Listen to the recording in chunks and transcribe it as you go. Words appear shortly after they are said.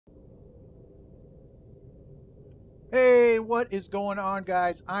Hey, what is going on,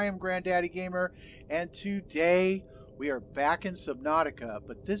 guys? I am Granddaddy Gamer, and today we are back in Subnautica,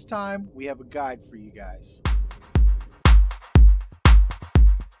 but this time we have a guide for you guys.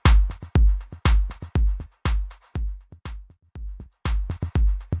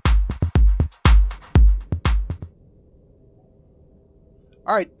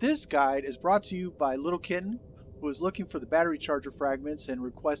 Alright, this guide is brought to you by Little Kitten, who is looking for the battery charger fragments and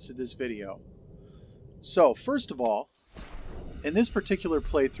requested this video. So, first of all, in this particular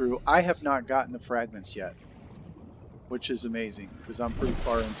playthrough, I have not gotten the fragments yet, which is amazing, because I'm pretty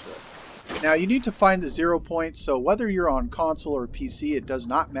far into it. Now, you need to find the 0 point, so whether you're on console or PC, it does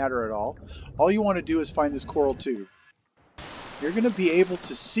not matter at all. All you want to do is find this coral tube. You're going to be able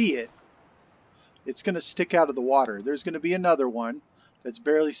to see it. It's going to stick out of the water. There's going to be another one that's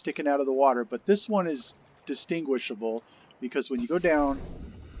barely sticking out of the water, but this one is distinguishable because when you go down,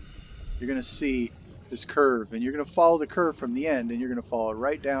 you're going to see this curve, and you're going to follow the curve from the end, and you're going to follow it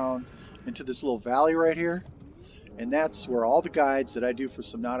right down into this little valley right here. And that's where all the guides that I do for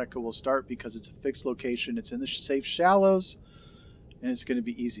Subnautica will start, because it's a fixed location, it's in the safe shallows, and it's going to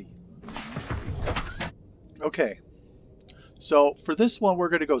be easy. Okay, so for this one we're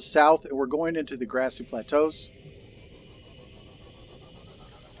going to go south, and we're going into the grassy plateaus.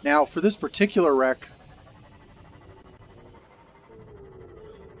 Now for this particular wreck,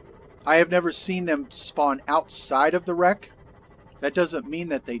 I have never seen them spawn outside of the wreck. That doesn't mean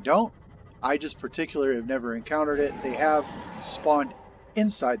that they don't. I just particularly have never encountered it. They have spawned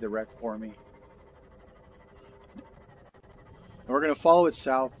inside the wreck for me. And we're going to follow it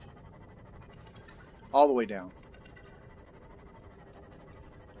south all the way down.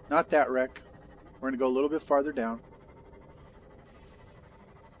 Not that wreck. We're going to go a little bit farther down.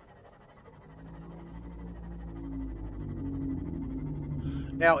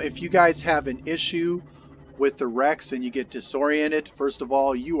 Now, if you guys have an issue with the wrecks and you get disoriented, first of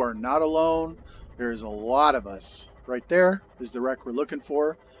all, you are not alone. There's a lot of us. Right there is the wreck we're looking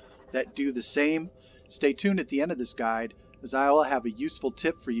for that do the same. Stay tuned at the end of this guide, as I will have a useful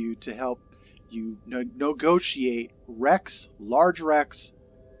tip for you to help you negotiate wrecks, large wrecks,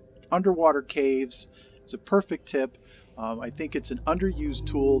 underwater caves. It's a perfect tip. I think it's an underused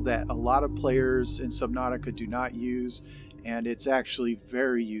tool that a lot of players in Subnautica do not use, and it's actually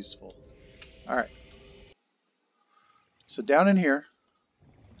very useful. Alright. So down in here,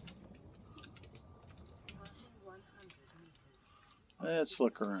 let's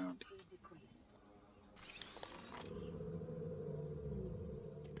look around.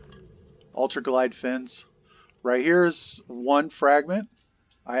 Ultra glide fins. Right here is one fragment.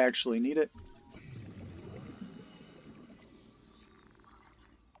 I actually need it.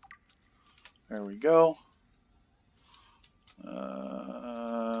 There we go.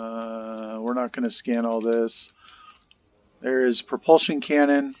 We're not going to scan all this. There is propulsion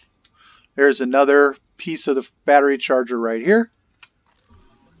cannon. There's another piece of the battery charger right here.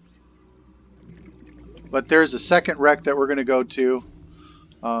 But there's a second wreck that we're going to go to.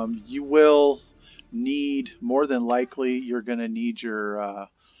 You will need, more than likely, you're going to need your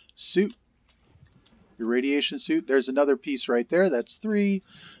suit, your radiation suit. There's another piece right there. That's 3.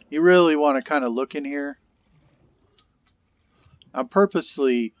 You really want to kind of look in here. I'm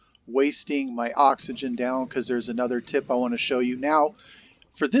purposely wasting my oxygen down because there's another tip I want to show you. Now,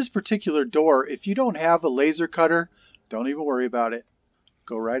 for this particular door, if you don't have a laser cutter, don't even worry about it.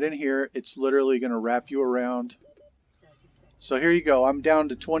 Go right in here. It's literally going to wrap you around. So here you go. I'm down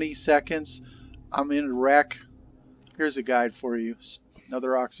to 20 seconds. I'm in a wreck. Here's a guide for you.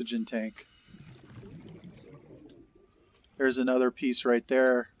 Another oxygen tank. There's another piece right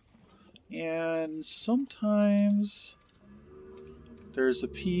there. And sometimes there's a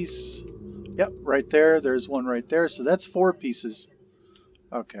piece. Yep, right there. There's one right there. So that's 4 pieces.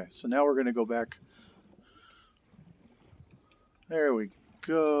 Okay, so now we're going to go back. There we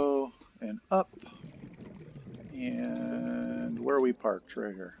go. And up. And where are we parked?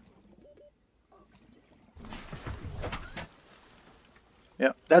 Right here.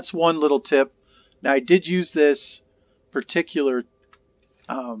 Yeah, that's one little tip. Now, I did use this particular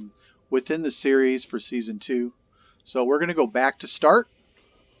within the series for Season 2. So we're going to go back to start.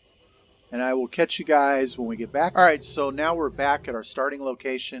 And I will catch you guys when we get back. Alright, so now we're back at our starting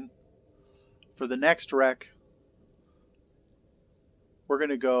location. For the next wreck, we're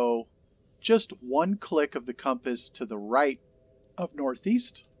going to go just 1 click of the compass to the right of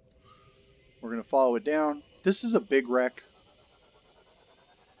northeast. We're going to follow it down. This is a big wreck.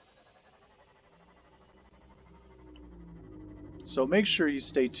 So make sure you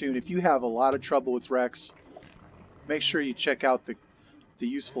stay tuned. If you have a lot of trouble with wrecks, make sure you check out the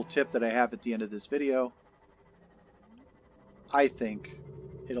useful tip that I have at the end of this video. I think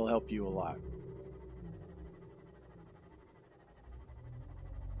it'll help you a lot.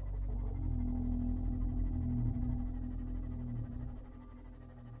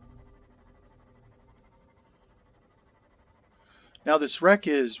 Now this wreck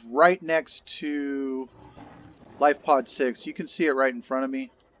is right next to Life Pod 6. You can see it right in front of me.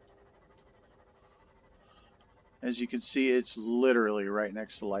 As you can see, it's literally right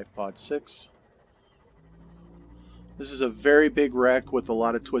next to Life Pod 6. This is a very big wreck with a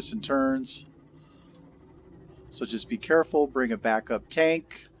lot of twists and turns. So just be careful, bring a backup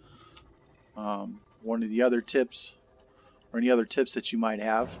tank. One of the other tips, or any other tips that you might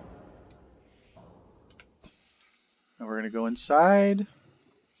have. And we're going to go inside.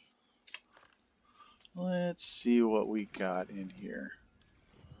 Let's see what we got in here.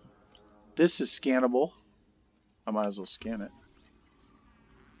 This is scannable. I might as well scan it.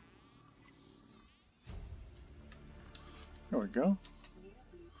 There we go.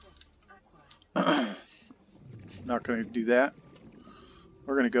 Not going to do that.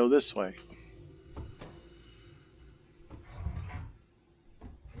 We're going to go this way.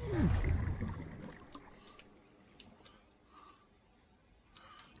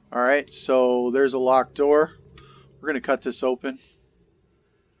 Alright, so there's a locked door. We're going to cut this open.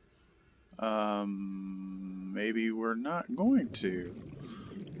 Maybe we're not going to.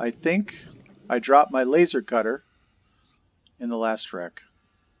 I think I dropped my laser cutter in the last wreck.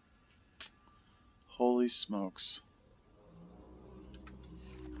 Holy smokes.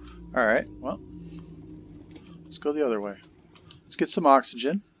 Alright, well, let's go the other way. Let's get some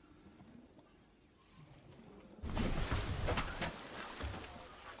oxygen.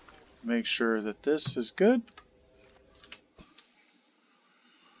 Make sure that this is good.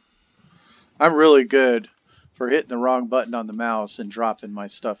 I'm really good for hitting the wrong button on the mouse and dropping my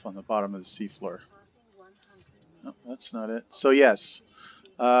stuff on the bottom of the seafloor. No, that's not it. So yes,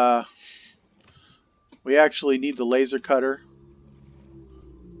 we actually need the laser cutter.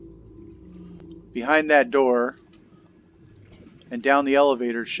 Behind that door and down the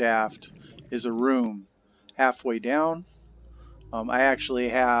elevator shaft is a room halfway down.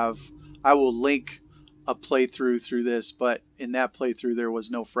 I will link a playthrough through this, but in that playthrough there was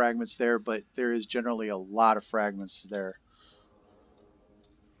no fragments there, but there is generally a lot of fragments there.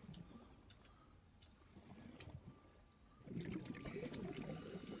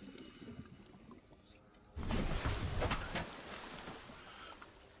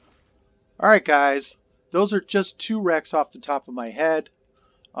 Alright guys, those are just 2 wrecks off the top of my head.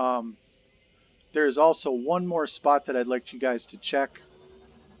 There is also one more spot that I'd like you guys to check.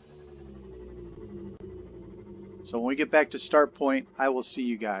 So when we get back to start point, I will see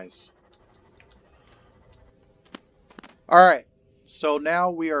you guys. Alright, so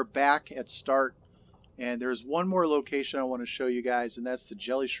now we are back at start, and there's one more location I want to show you guys, and that's the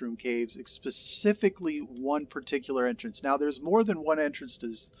Jellyshroom Caves, specifically one particular entrance. Now there's more than one entrance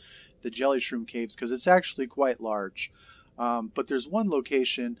to the Jellyshroom Caves because it's actually quite large. But there's one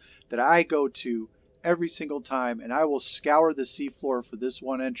location that I go to every single time, and I will scour the seafloor for this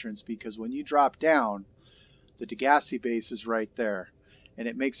one entrance because when you drop down, the Degassi Base is right there. And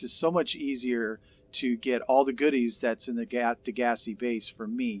it makes it so much easier to get all the goodies that's in the Degassi Base for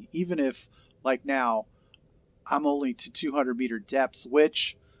me. Even if, like now, I'm only to 200 meter depths,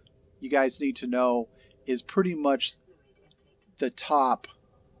 which you guys need to know is pretty much the top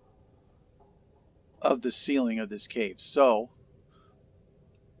of the ceiling of this cave. So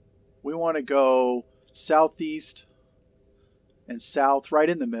we want to go southeast and south, right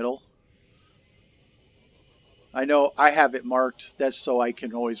in the middle. I know I have it marked, that's so I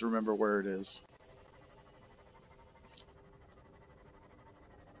can always remember where it is.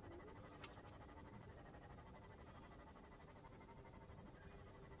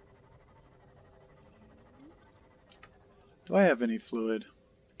 Do I have any fluid?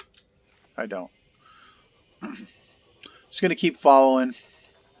 I don't. Just going to keep following.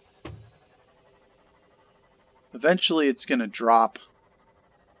 Eventually it's going to drop.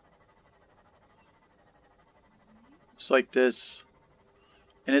 Just like this.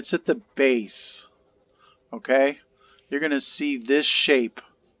 And it's at the base. Okay? You're going to see this shape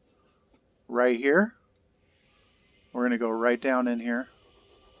right here. We're going to go right down in here.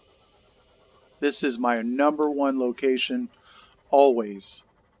 This is my #1 location always.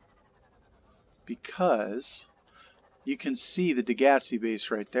 Because you can see the Degassi Base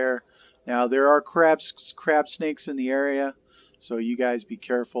right there. Now there are crab snakes in the area, so you guys be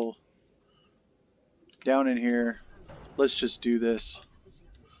careful. Down in here, let's just do this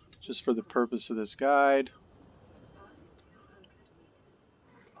just for the purpose of this guide.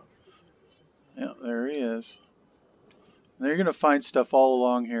 Yeah, there he is. And you're going to find stuff all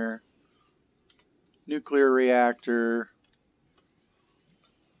along here. Nuclear reactor.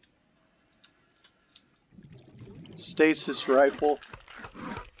 Stasis rifle.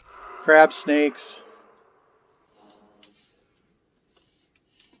 Crab snakes.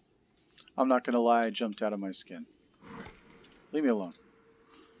 I'm not going to lie, I jumped out of my skin. Leave me alone.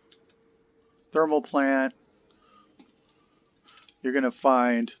 Thermal plant. You're going to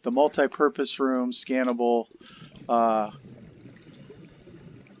find the multi-purpose room, scannable.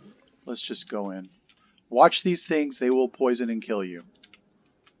 Let's just go in. Watch these things, they will poison and kill you.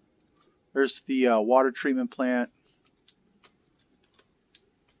 There's the water treatment plant.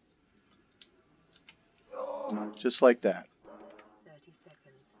 Just like that. 30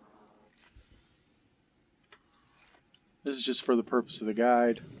 seconds. This is just for the purpose of the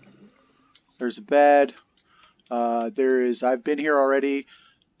guide. There's a bed. I've been here already.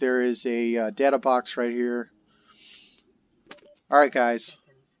 There is a data box right here. Alright guys,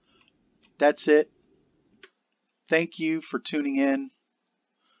 that's it. Thank you for tuning in.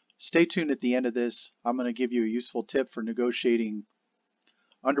 Stay tuned at the end of this. I'm going to give you a useful tip for negotiating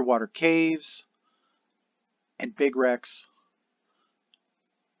underwater caves and big wrecks.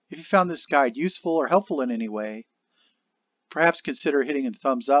 If you found this guide useful or helpful in any way, perhaps consider hitting a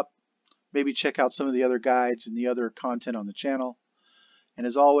thumbs up. Maybe check out some of the other guides and the other content on the channel. And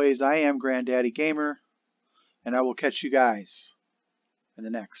as always, I am Granddaddy Gamer, and I will catch you guys in the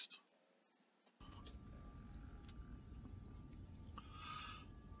next.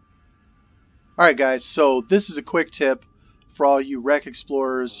 Alright guys, so this is a quick tip for all you wreck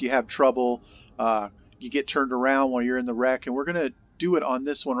explorers. You have trouble, you get turned around while you're in the wreck, and we're going to do it on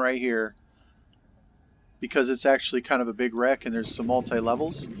this one right here because it's actually kind of a big wreck and there's some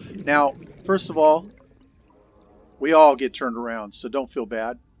multi-levels. Now, first of all, we all get turned around, so don't feel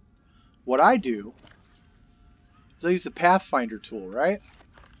bad. What I do is I use the Pathfinder tool, right?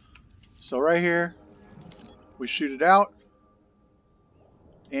 So right here, we shoot it out,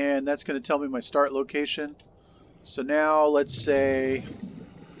 and that's going to tell me my start location. So now let's say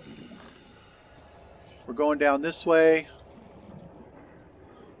we're going down this way.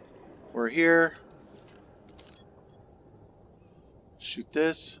 We're here. Shoot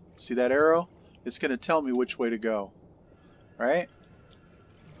this. See that arrow? It's going to tell me which way to go. Right?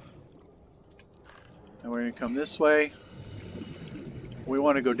 And we're going to come this way. We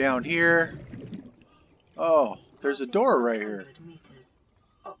want to go down here. Oh, there's a door right here. Meters.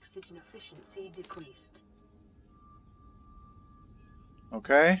 Oxygen efficiency decreased.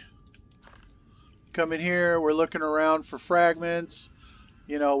 Okay. Come in here. We're looking around for fragments.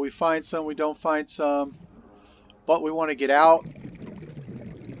 You know, we find some, we don't find some. But we want to get out.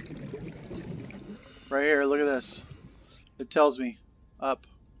 Right here, look at this. It tells me up.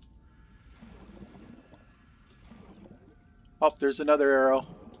 Oh, there's another arrow.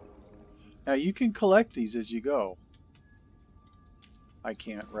 Now you can collect these as you go. I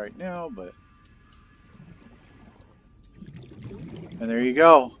can't right now, but... And there you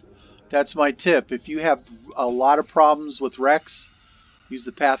go. That's my tip. If you have a lot of problems with wrecks, use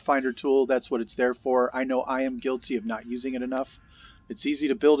the Pathfinder tool. That's what it's there for. I know I am guilty of not using it enough. It's easy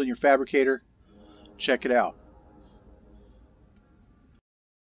to build in your fabricator. Check it out.